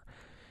for.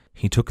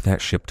 He took that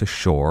ship to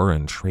shore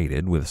and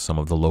traded with some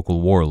of the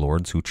local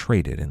warlords who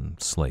traded in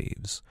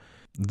slaves.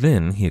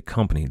 Then he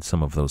accompanied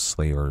some of those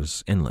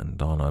slavers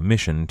inland on a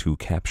mission to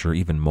capture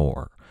even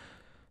more.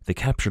 They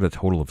captured a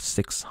total of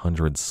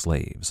 600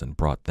 slaves and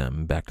brought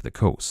them back to the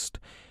coast.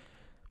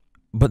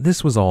 But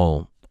this was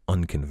all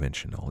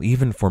unconventional,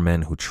 even for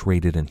men who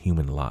traded in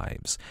human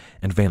lives,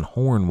 and Van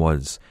Hoorn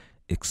was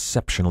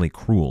exceptionally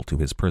cruel to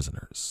his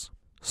prisoners.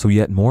 So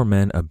yet more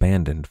men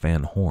abandoned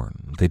Van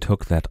Hoorn. They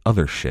took that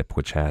other ship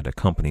which had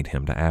accompanied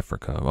him to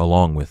Africa,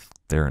 along with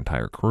their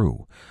entire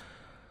crew.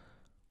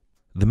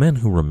 The men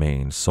who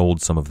remained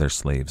sold some of their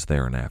slaves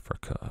there in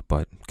Africa,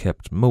 but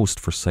kept most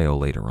for sale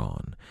later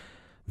on.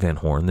 Van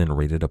Hoorn then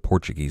raided a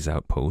Portuguese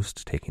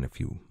outpost, taking a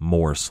few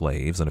more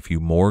slaves and a few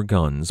more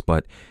guns,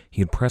 but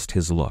he had pressed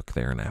his luck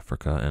there in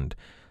Africa and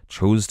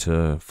chose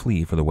to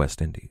flee for the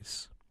West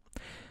Indies.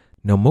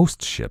 Now,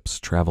 most ships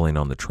traveling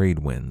on the trade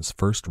winds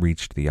first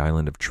reached the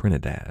island of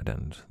Trinidad,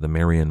 and the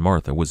Mary and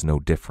Martha was no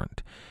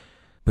different.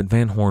 But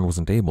Van Hoorn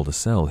wasn't able to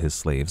sell his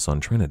slaves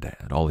on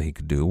Trinidad. All he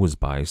could do was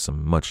buy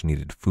some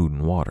much-needed food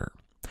and water.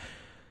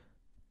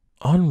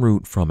 En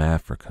route from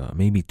Africa,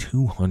 maybe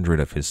 200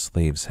 of his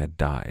slaves had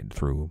died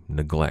through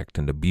neglect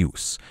and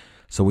abuse,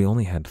 so he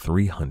only had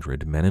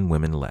 300 men and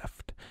women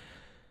left.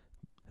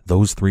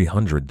 Those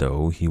 300,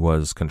 though, he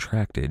was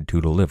contracted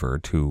to deliver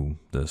to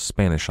the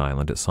Spanish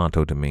island at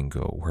Santo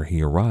Domingo, where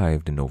he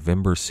arrived in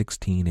November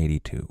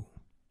 1682.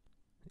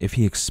 If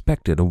he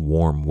expected a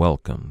warm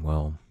welcome,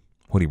 well,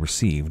 what he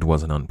received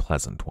was an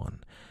unpleasant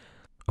one.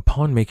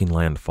 Upon making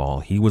landfall,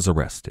 he was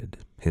arrested,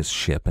 his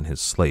ship and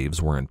his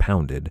slaves were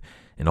impounded,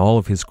 and all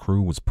of his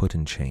crew was put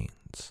in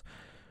chains.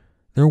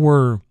 There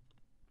were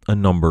a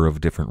number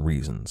of different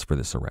reasons for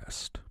this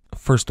arrest.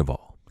 First of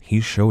all, he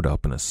showed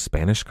up in a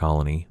Spanish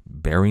colony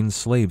bearing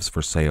slaves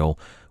for sale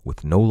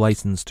with no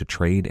license to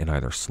trade in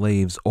either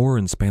slaves or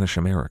in Spanish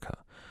America.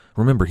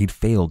 Remember, he'd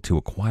failed to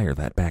acquire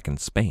that back in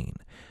Spain.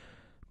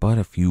 But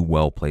a few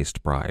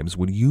well-placed bribes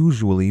would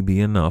usually be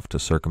enough to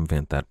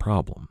circumvent that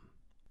problem.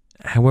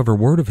 However,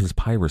 word of his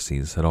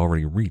piracies had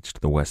already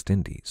reached the West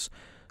Indies.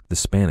 The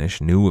Spanish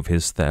knew of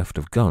his theft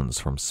of guns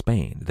from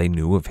Spain. They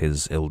knew of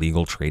his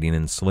illegal trading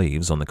in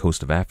slaves on the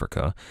coast of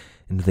Africa,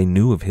 and they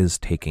knew of his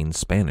taking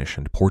Spanish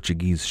and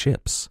Portuguese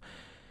ships.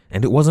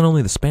 And it wasn't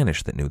only the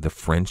Spanish that knew. The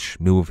French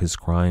knew of his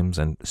crimes,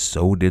 and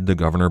so did the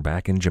governor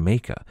back in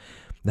Jamaica.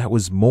 That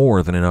was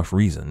more than enough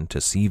reason to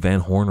see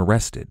Van Hoorn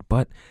arrested,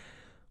 but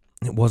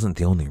it wasn't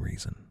the only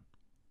reason.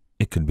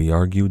 It could be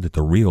argued that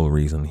the real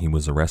reason he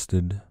was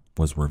arrested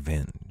was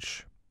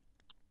revenge.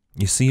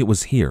 You see, it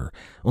was here,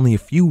 only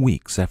a few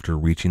weeks after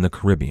reaching the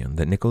Caribbean,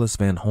 that Nicholas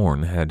Van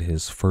Hoorn had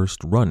his first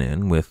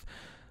run-in with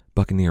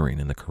buccaneering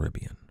in the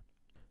Caribbean.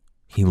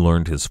 He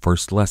learned his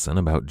first lesson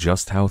about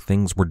just how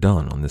things were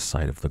done on this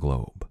side of the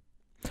globe.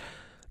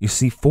 You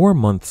see, 4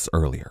 months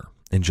earlier,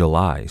 in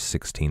July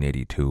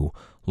 1682,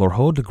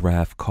 Lord de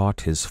Graaf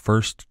caught his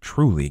first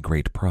truly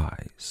great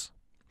prize.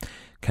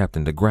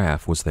 Captain de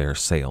Graaf was there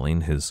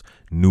sailing his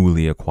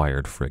newly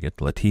acquired frigate,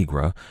 La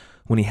Tigre,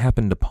 when he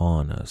happened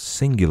upon a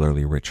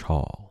singularly rich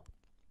haul.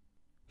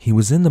 He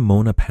was in the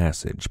Mona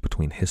Passage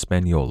between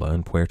Hispaniola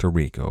and Puerto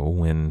Rico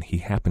when he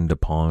happened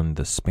upon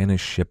the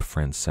Spanish ship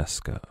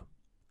Francesca.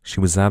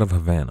 She was out of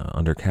Havana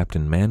under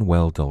Captain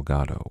Manuel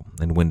Delgado,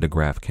 and when de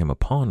Graaf came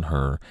upon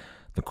her,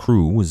 the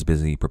crew was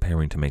busy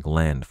preparing to make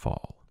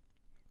landfall.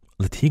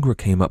 La Tigre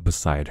came up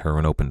beside her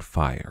and opened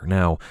fire.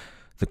 Now,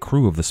 the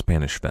crew of the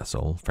Spanish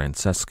vessel,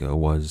 Francesca,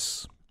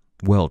 was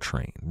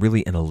well-trained,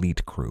 really an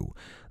elite crew.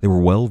 They were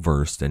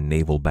well-versed in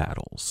naval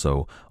battles,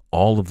 so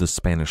all of the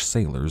Spanish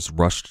sailors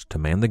rushed to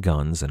man the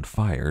guns and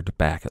fired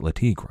back at La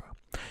Tigre.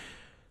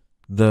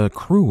 The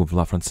crew of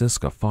La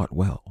Francisca fought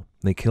well.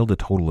 They killed a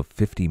total of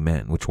 50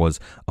 men, which was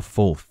a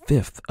full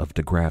fifth of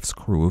de Graaf's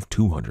crew of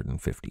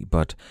 250,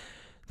 but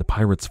the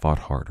pirates fought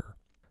harder.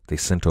 They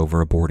sent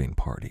over a boarding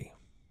party.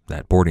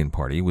 That boarding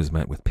party was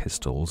met with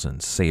pistols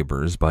and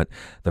sabers, but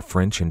the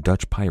French and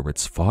Dutch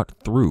pirates fought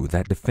through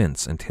that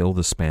defense until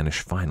the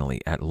Spanish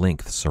finally, at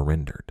length,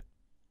 surrendered.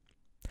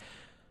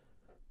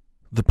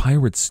 The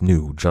pirates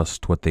knew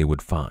just what they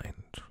would find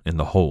in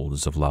the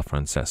holds of La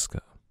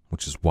Francesca,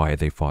 which is why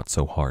they fought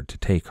so hard to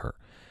take her.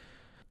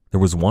 There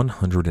was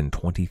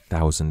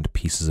 120,000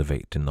 pieces of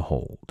eight in the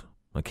hold,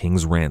 a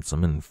king's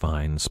ransom in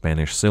fine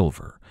Spanish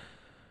silver.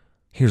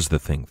 Here's the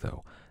thing,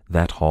 though.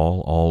 That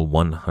haul, all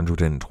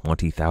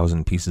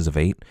 120,000 pieces of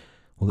eight,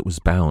 well, it was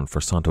bound for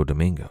Santo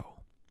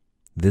Domingo.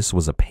 This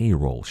was a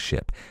payroll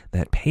ship.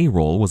 That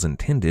payroll was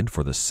intended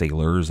for the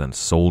sailors and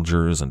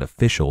soldiers and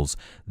officials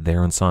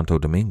there in Santo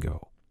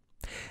Domingo.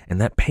 And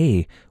that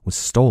pay was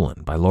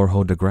stolen by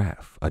Lord de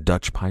Graaf, a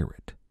Dutch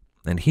pirate.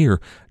 And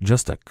here,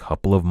 just a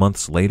couple of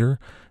months later,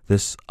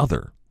 this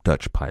other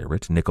Dutch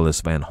pirate,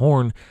 Nicholas Van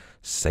Hoorn,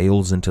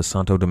 sails into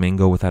Santo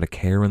Domingo without a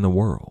care in the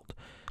world.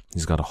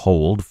 He's got a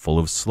hold full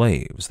of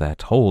slaves.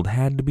 That hold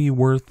had to be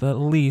worth at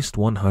least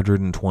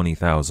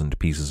 120,000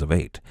 pieces of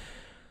eight.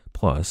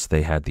 Plus,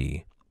 they had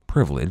the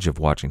privilege of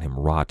watching him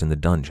rot in the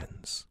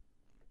dungeons.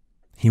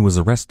 He was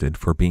arrested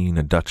for being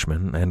a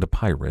Dutchman and a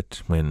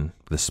pirate when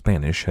the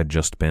Spanish had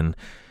just been,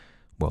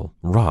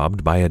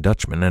 robbed by a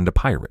Dutchman and a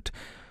pirate.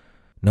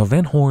 Now,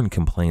 Van Hoorn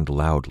complained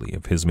loudly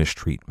of his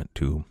mistreatment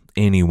to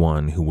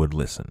anyone who would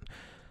listen.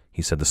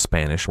 He said the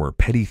Spanish were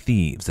petty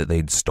thieves, that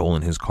they'd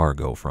stolen his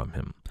cargo from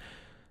him.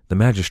 The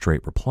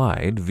magistrate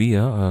replied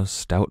via a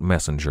stout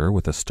messenger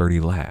with a sturdy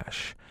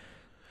lash.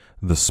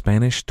 The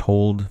Spanish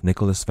told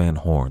Nicholas Van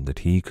Hoorn that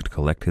he could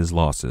collect his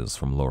losses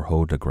from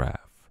Lord de Graaf.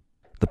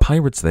 The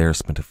pirates there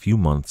spent a few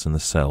months in the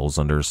cells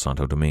under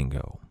Santo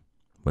Domingo.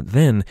 But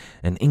then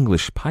an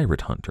English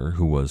pirate hunter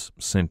who was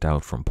sent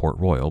out from Port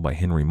Royal by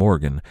Henry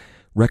Morgan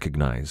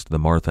recognized the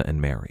Martha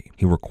and Mary.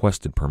 He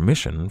requested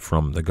permission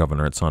from the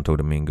governor at Santo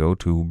Domingo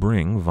to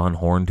bring Van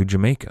Hoorn to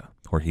Jamaica,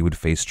 where he would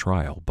face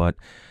trial, but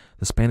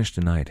the Spanish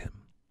denied him.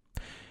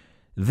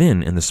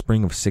 Then, in the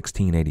spring of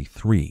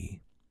 1683,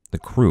 the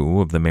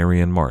crew of the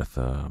Mary and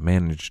Martha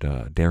managed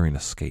a daring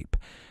escape.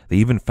 They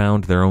even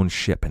found their own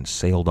ship and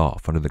sailed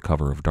off under the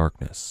cover of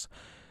darkness.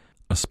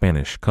 A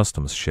Spanish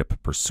customs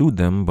ship pursued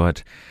them,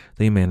 but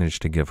they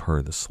managed to give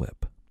her the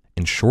slip.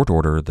 In short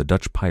order, the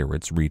Dutch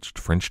pirates reached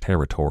French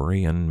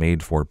territory and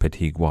made for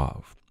Petit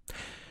Goave.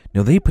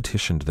 Now, they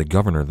petitioned the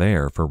governor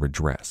there for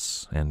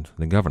redress, and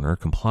the governor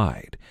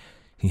complied.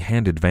 He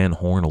handed Van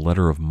Hoorn a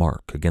letter of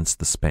marque against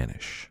the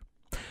Spanish.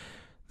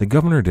 The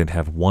governor did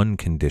have one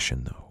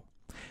condition, though.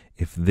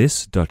 If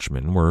this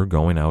Dutchman were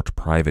going out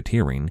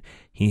privateering,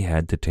 he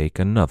had to take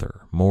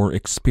another, more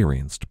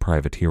experienced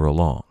privateer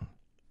along.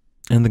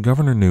 And the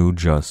governor knew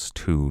just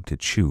who to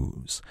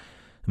choose.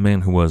 A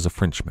man who was a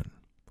Frenchman,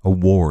 a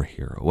war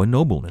hero, a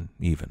nobleman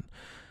even.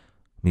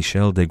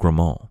 Michel de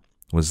Grammont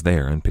was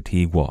there in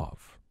Petit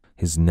Goave.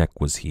 His neck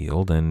was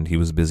healed, and he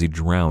was busy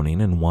drowning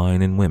in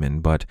wine and women,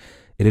 but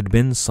it had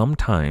been some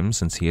time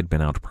since he had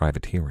been out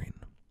privateering.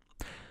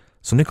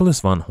 So Nicholas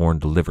Van Hoorn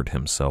delivered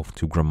himself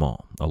to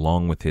Grammont,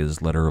 along with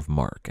his letter of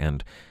marque,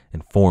 and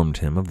informed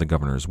him of the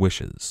governor's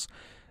wishes.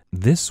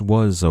 This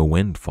was a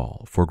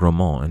windfall for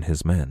Grammont and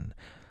his men.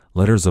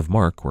 Letters of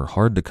marque were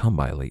hard to come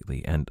by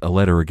lately, and a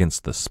letter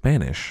against the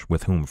Spanish,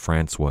 with whom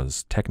France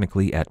was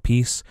technically at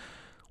peace,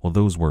 well,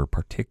 those were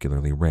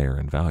particularly rare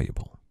and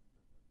valuable.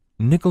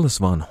 Nicholas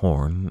Van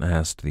Hoorn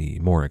asked the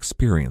more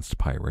experienced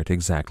pirate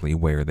exactly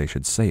where they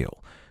should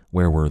sail,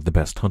 where were the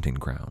best hunting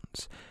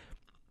grounds.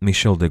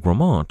 Michel de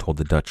Grammont told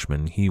the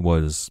Dutchman he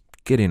was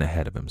getting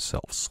ahead of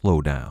himself.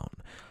 Slow down.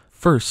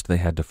 First, they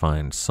had to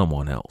find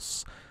someone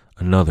else,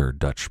 another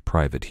Dutch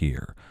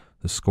privateer,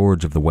 the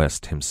scourge of the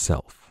West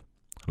himself,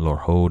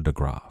 Lord de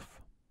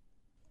Graaf.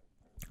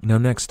 Now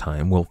next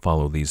time we'll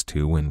follow these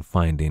two in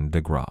finding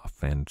de Graaf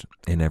and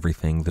in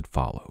everything that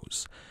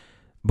follows.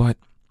 But,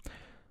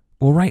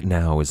 well, right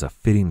now is a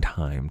fitting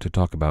time to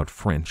talk about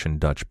French and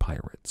Dutch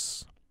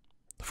pirates.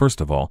 First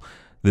of all,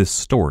 this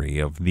story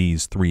of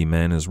these three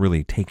men is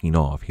really taking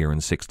off here in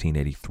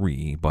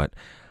 1683, but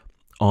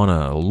on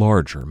a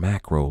larger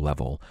macro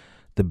level,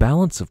 the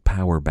balance of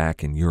power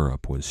back in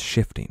Europe was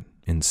shifting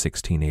in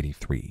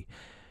 1683.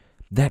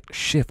 That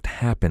shift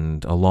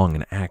happened along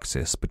an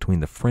axis between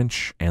the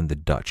French and the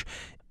Dutch,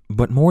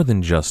 but more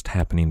than just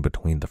happening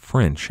between the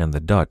French and the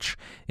Dutch,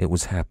 it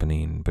was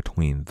happening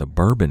between the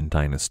Bourbon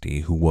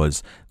dynasty, who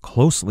was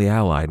closely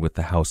allied with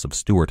the House of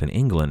Stuart in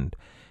England,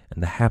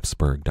 and the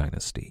Habsburg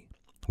dynasty,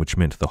 which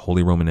meant the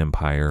Holy Roman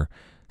Empire,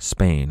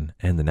 Spain,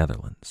 and the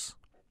Netherlands.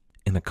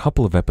 In a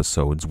couple of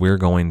episodes, we're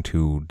going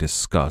to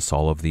discuss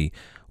all of the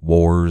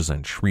wars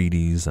and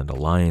treaties and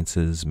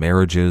alliances,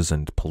 marriages,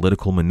 and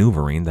political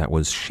maneuvering that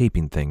was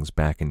shaping things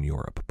back in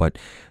Europe. But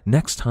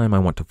next time I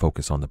want to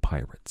focus on the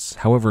pirates.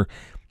 However,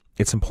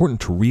 it's important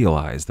to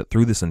realize that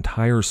through this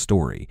entire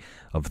story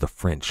of the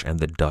French and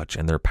the Dutch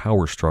and their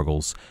power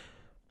struggles,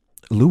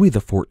 Louis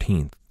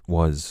XIV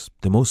was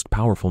the most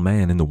powerful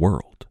man in the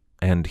world,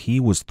 and he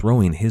was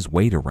throwing his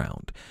weight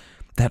around.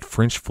 That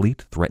French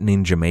fleet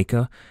threatening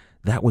Jamaica,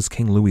 that was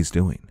King Louis's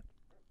doing.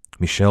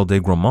 Michel de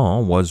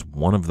Grammont was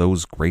one of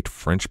those great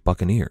French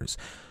buccaneers.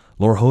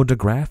 Lord de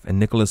Graaf and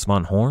Nicholas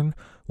von Hoorn,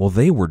 well,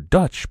 they were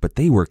Dutch, but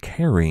they were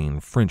carrying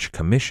French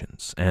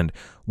commissions and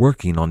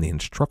working on the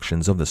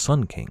instructions of the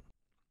Sun King.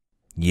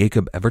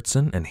 Jacob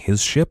Evertsen and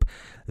his ship,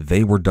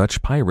 they were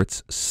Dutch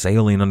pirates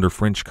sailing under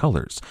French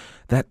colors.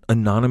 That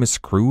anonymous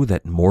crew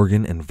that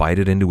Morgan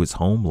invited into his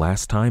home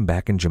last time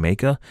back in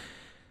Jamaica,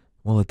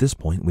 well, at this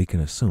point we can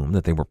assume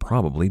that they were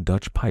probably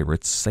Dutch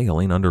pirates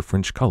sailing under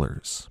French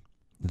colors.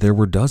 There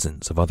were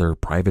dozens of other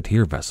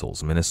privateer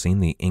vessels menacing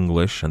the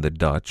English and the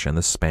Dutch and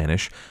the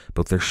Spanish,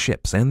 both their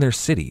ships and their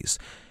cities,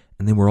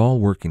 and they were all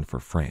working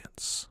for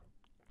France.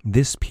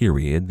 This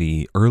period,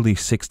 the early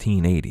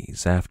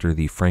 1680s, after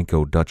the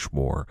Franco-Dutch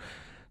War,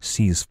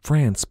 sees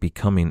France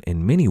becoming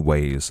in many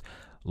ways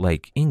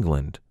like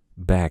England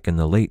back in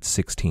the late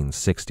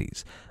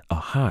 1660s, a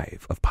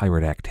hive of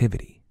pirate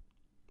activity.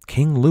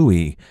 King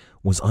Louis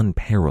was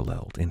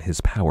unparalleled in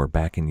his power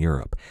back in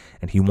Europe,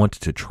 and he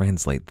wanted to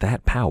translate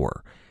that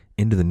power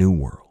into the New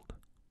World.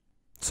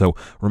 So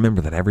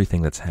remember that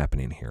everything that's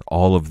happening here,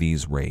 all of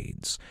these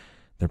raids,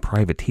 they're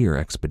privateer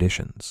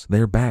expeditions.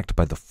 They're backed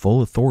by the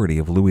full authority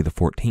of Louis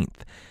XIV,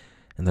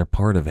 and they're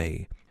part of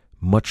a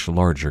much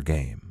larger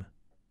game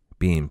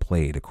being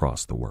played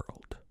across the world.